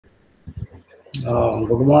Good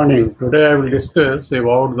morning. Today I will discuss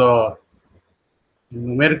about the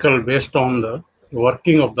numerical based on the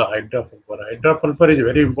working of the Hydra-Pulper. Hydra-Pulper is a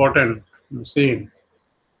very important machine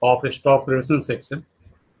of a stock preparation section,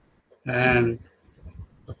 and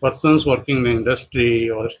the persons working in the industry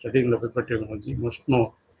or studying the paper technology must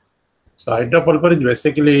know. So Hydra-Pulper is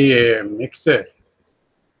basically a mixer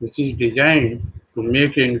which is designed to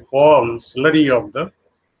make a uniform slurry of the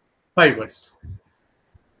fibers.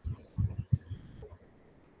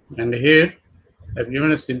 And here I've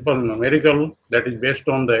given a simple numerical that is based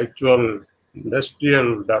on the actual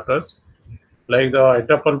industrial data. Like the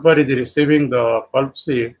Hydra-Pulper is receiving the pulp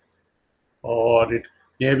seed, or it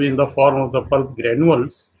may be in the form of the pulp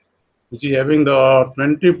granules, which is having the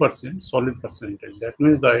 20% solid percentage. That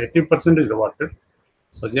means the 80% is the water.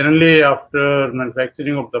 So generally after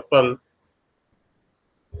manufacturing of the pulp,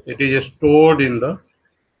 it is stored in the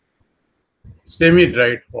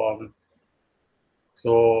semi-dried form.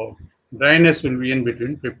 So dryness will be in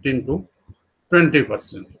between 15 to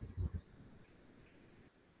 20%.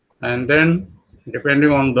 And then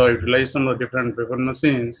depending on the utilization of different paper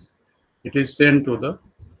machines, it is sent to the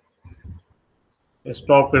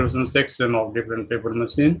stock preparation section of different paper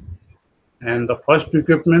machine, and the first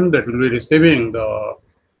equipment that will be receiving the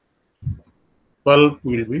pulp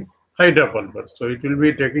will be Hydra-Pulper. So it will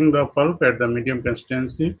be taking the pulp at the medium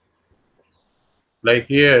consistency. Like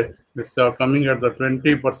here, it's coming at the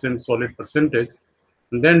 20% solid percentage,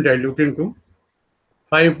 and then diluting to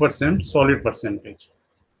 5% solid percentage,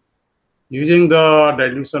 using the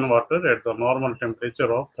dilution water at the normal temperature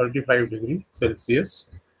of 35 degrees Celsius.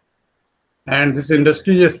 And this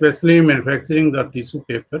industry is especially manufacturing the tissue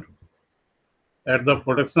paper at the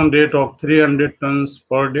production rate of 300 tons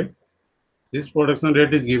per day. This production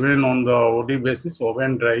rate is given on the OD basis,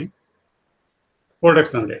 oven dry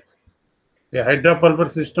production rate. A Hydra-Pulper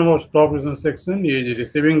system of stock preparation section is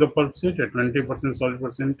receiving the pulp sheet at 20% solid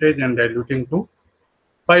percentage and diluting to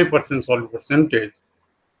 5% solid percentage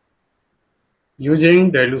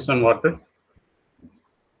using dilution water.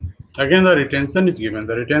 Again, the retention is given.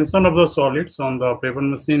 The retention of the solids on the paper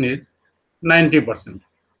machine is 90%.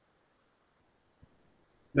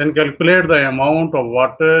 Then calculate the amount of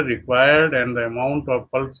water required and the amount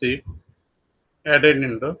of pulp sheet added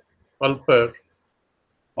in the pulper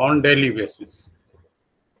on daily basis.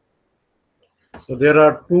 So there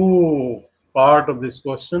are two parts of this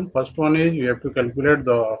question. First one is you have to calculate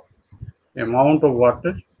the amount of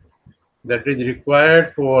water that is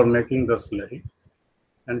required for making the slurry.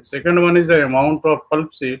 And second one is the amount of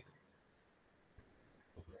pulp sheet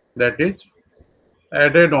that is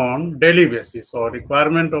added on daily basis, or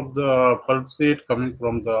requirement of the pulp sheet coming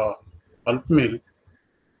from the pulp mill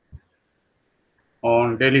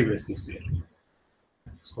on daily basis here.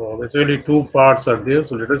 So basically two parts are there.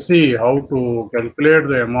 So let us see how to calculate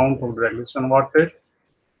the amount of dilution water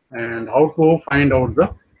and how to find out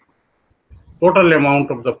the total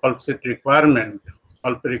amount of the pulp sheet requirement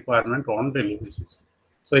on daily basis.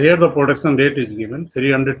 So here the production rate is given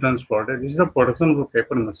 300 tons per day. This is the production of the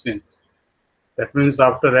paper machine. That means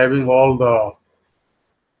after having all the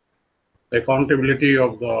accountability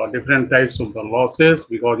of the different types of the losses,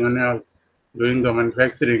 because when you are doing the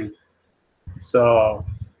manufacturing, it's well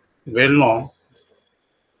known,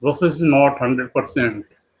 process is not 100%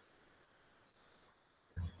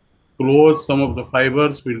 close. Some of the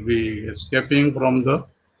fibers will be escaping from the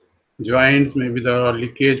joints, maybe the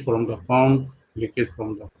leakage from the pump, leakage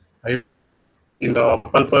from the pipe. In the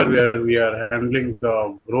pulper, where we are handling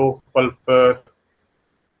the grow pulper,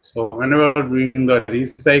 so whenever doing the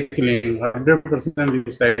recycling, 100%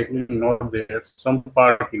 recycling not there, some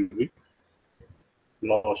part will be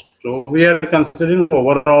lost. So we are considering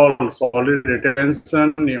overall solid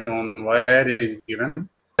retention on wire is given,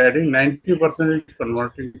 adding 90% is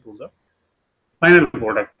converting to the final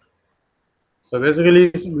product. So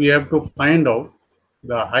basically we have to find out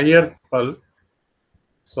the higher pulp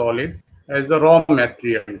solid as the raw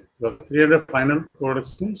material, the 300 final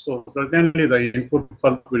production. So certainly the input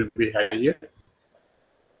pulp will be higher.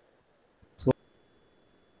 So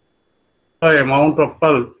the amount of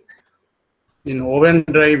pulp in oven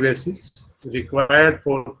dry basis required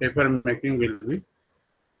for paper making will be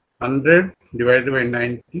 100 divided by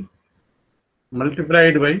 90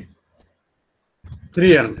 multiplied by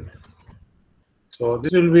 300. So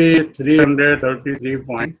this will be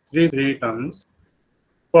 333.33 tons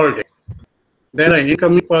per day. Then the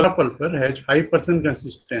incoming pulper has 5%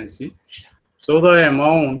 consistency. So the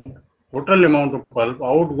total amount of pulp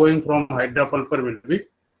outgoing from Hydra-Pulper will be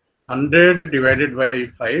 100 divided by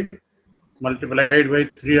 5 multiplied by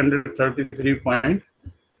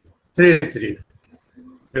 333.33.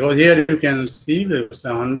 Because here you can see there's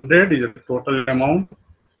 100 is the total amount,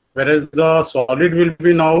 whereas the solid will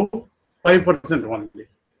be now 5% only.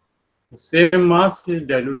 The same mass is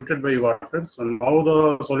diluted by water, so now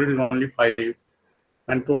the solid is only 5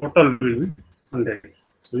 and total will be 100.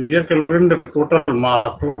 So we are calculating the total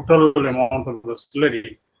mass, total amount of the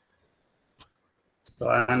slurry. So,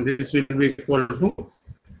 and this will be equal to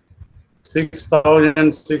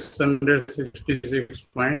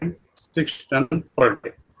 6,666.6 tons per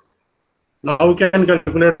day. Now we can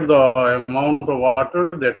calculate the amount of water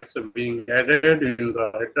that's being added in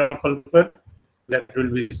the Hydra-Pulper. That will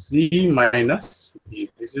be C minus B.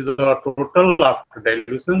 This is the total after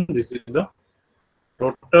dilution. This is the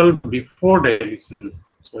total before dilution.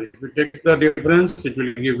 So if you take the difference, it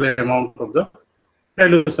will give the amount of the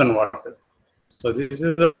dilution water. So this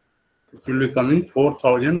is the, it will be coming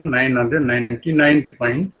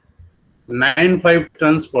 4,999.95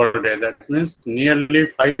 tons per day. That means nearly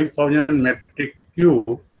 5,000 metric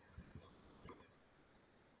cube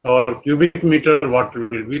or cubic meter water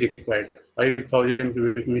will be required. 5,000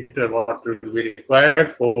 cubic meter water will be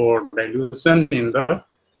required for dilution in the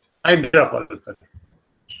Hydra-Pulper.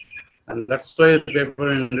 And that's why the paper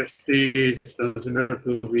industry is considered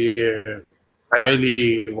to be a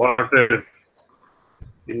highly water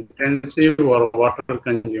intensive or water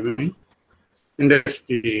consuming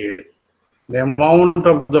industry. The amount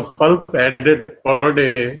of the pulp added per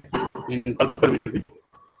day in pulper will be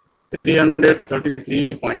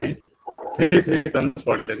 333.33 tons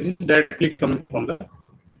per day. This is directly coming from the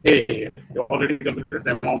A. You already calculated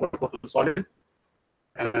the amount of total solid,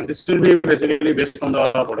 and this will be basically based on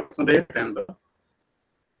the production rate and the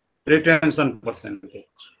retention percentage.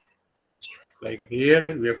 Like here,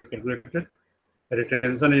 we have calculated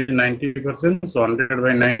retention is 90%, so 100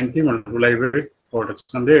 by 90 multiplied by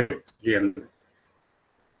production rate 300.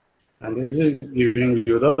 And this is giving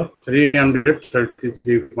you the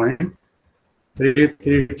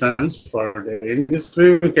 333.33 tons per day. In this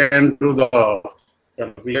way, we can do the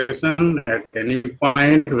calculation at any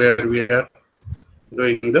point where we are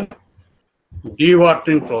doing the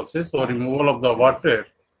dewatering process or removal of the water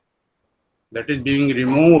that is being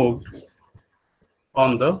removed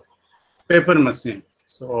on the paper machine.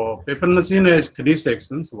 So paper machine has 3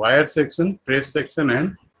 sections: wire section, press section,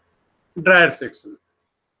 and dryer section.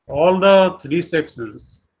 All the 3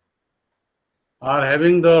 sections are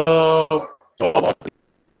having the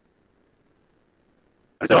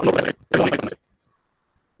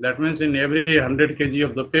that means in every 100 kg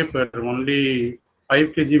of the paper, only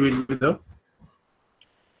 5 kg will be the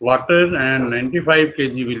water and 95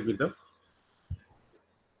 kg will be the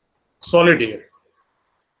solid air.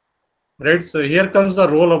 Right, so here comes the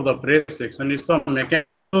role of the press section. It's a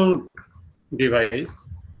mechanical device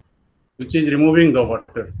which is removing the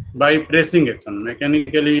water by pressing action,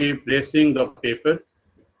 mechanically placing the paper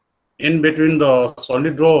in between the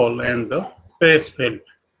solid roll and the press felt.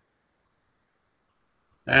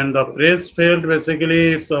 And the press felt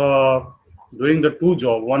basically it's doing the 2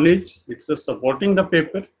 jobs. One is it's supporting the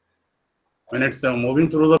paper when it's moving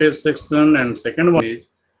through the press section, and second one is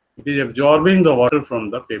it is absorbing the water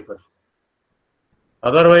from the paper.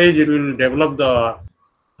 Otherwise, it will develop the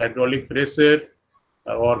hydraulic pressure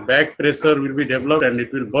or back pressure will be developed and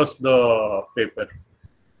it will burst the paper.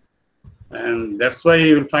 And that's why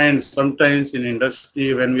you will find sometimes in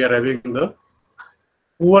industry when we are having the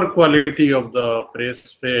poor quality of the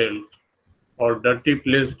press felt or dirty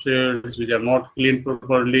press felts which are not cleaned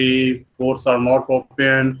properly, pores are not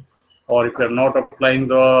open, or if you are not applying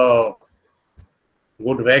the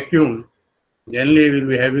good vacuum, generally we will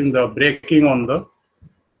be having the breaking on the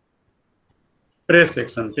press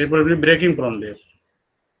section. Paper will be breaking from there.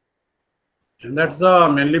 And that's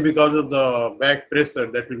mainly because of the back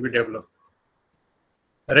pressure that will be developed.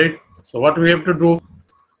 Right? So what we have to do,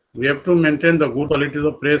 we have to maintain the good quality of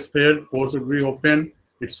the press felt. Pores should be open.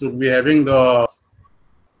 It should be having the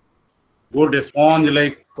good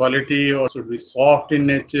sponge-like quality, or should be soft in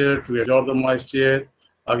nature to absorb the moisture.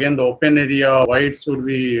 Again, the open area wide should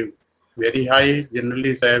be very high. Generally,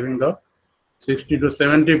 it's having the 60 to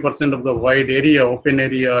 70% of the wide area, open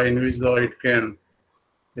area, in which it can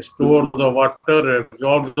store the water,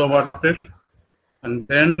 absorb the water, and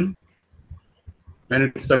then when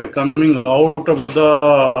it's coming out of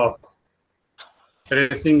the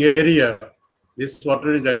pressing area, this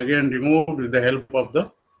water is again removed with the help of the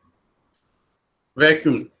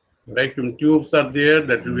vacuum. Vacuum tubes are there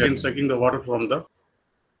that will be sucking the water from the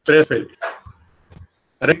press felt.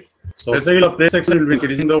 Right? So basically, the press section will be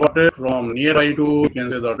increasing the water from nearby to, you can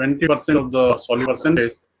say, the 20% of the solid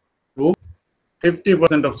percentage to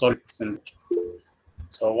 50% of solid percentage.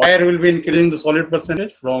 So wire will be increasing the solid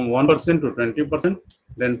percentage from 1% to 20%,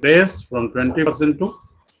 then press from 20% to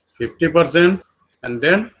 50%, and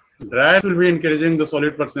then dry will be increasing the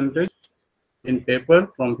solid percentage in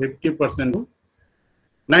paper from 50% to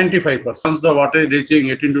 95%. Once the water is reaching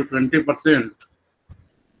 18 to 20%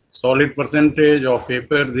 solid percentage of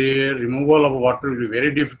paper, the removal of water will be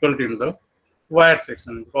very difficult in the wire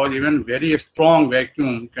section, because even very strong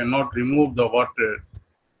vacuum cannot remove the water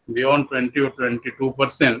beyond 20 or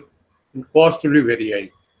 22%. Cost will be very high.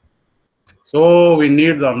 So we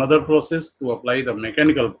need another process to apply the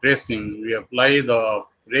mechanical pressing. We apply the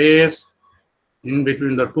press in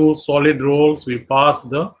between the two solid rolls. We pass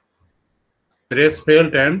the press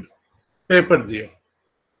felt and paper there.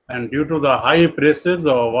 And due to the high pressure,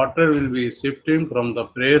 the water will be shifting from the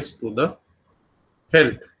press to the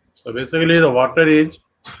felt. So basically the water is,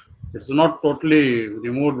 it's not totally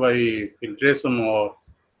removed by filtration or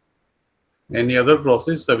any other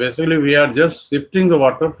process. So basically we are just shifting the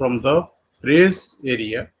water from the press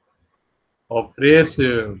area or press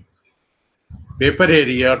paper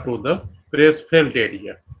area to the press felt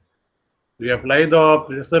area. We apply the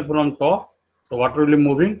pressure from top, so water will be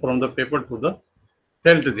moving from the paper to the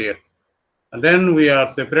felt there. And then we are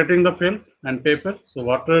separating the felt and paper, so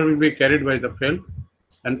water will be carried by the felt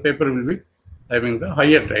and paper will be having the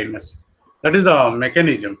higher dryness. That is the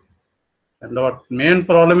mechanism. And the main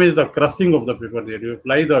problem is the crushing of the paper there. You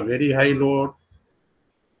apply the very high load.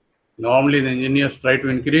 Normally the engineers try to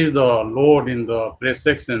increase the load in the press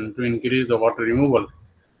section to increase the water removal.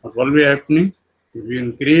 But what will be happening? If you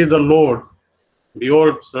increase the load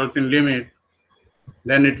beyond certain limit,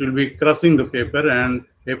 then it will be crushing the paper and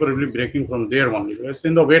paper will be breaking from there only. Because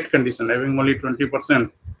in the wet condition, having only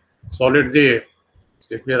 20% solid there,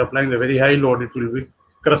 so if we are applying the very high load, it will be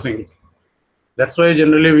crushing it. That's why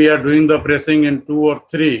generally we are doing the pressing in 2 or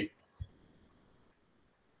 3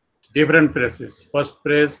 different presses. First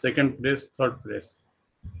press, second press, third press.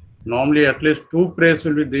 Normally at least 2 press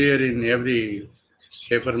will be there in every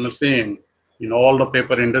paper machine, in all the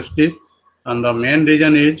paper industry. And the main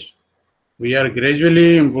reason is we are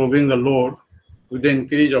gradually improving the load with the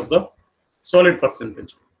increase of the solid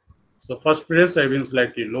percentage. So first press having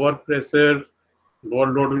slightly lower pressure, lower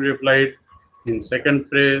load will be applied. In second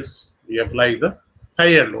press, we apply the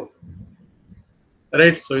higher load.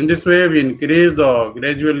 Right, so in this way we increase the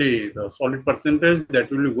gradually the solid percentage that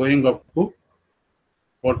will be going up to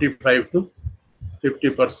 45 to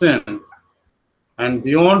 50%. And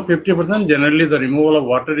beyond 50%, generally the removal of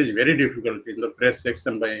water is very difficult in the press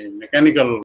section by mechanical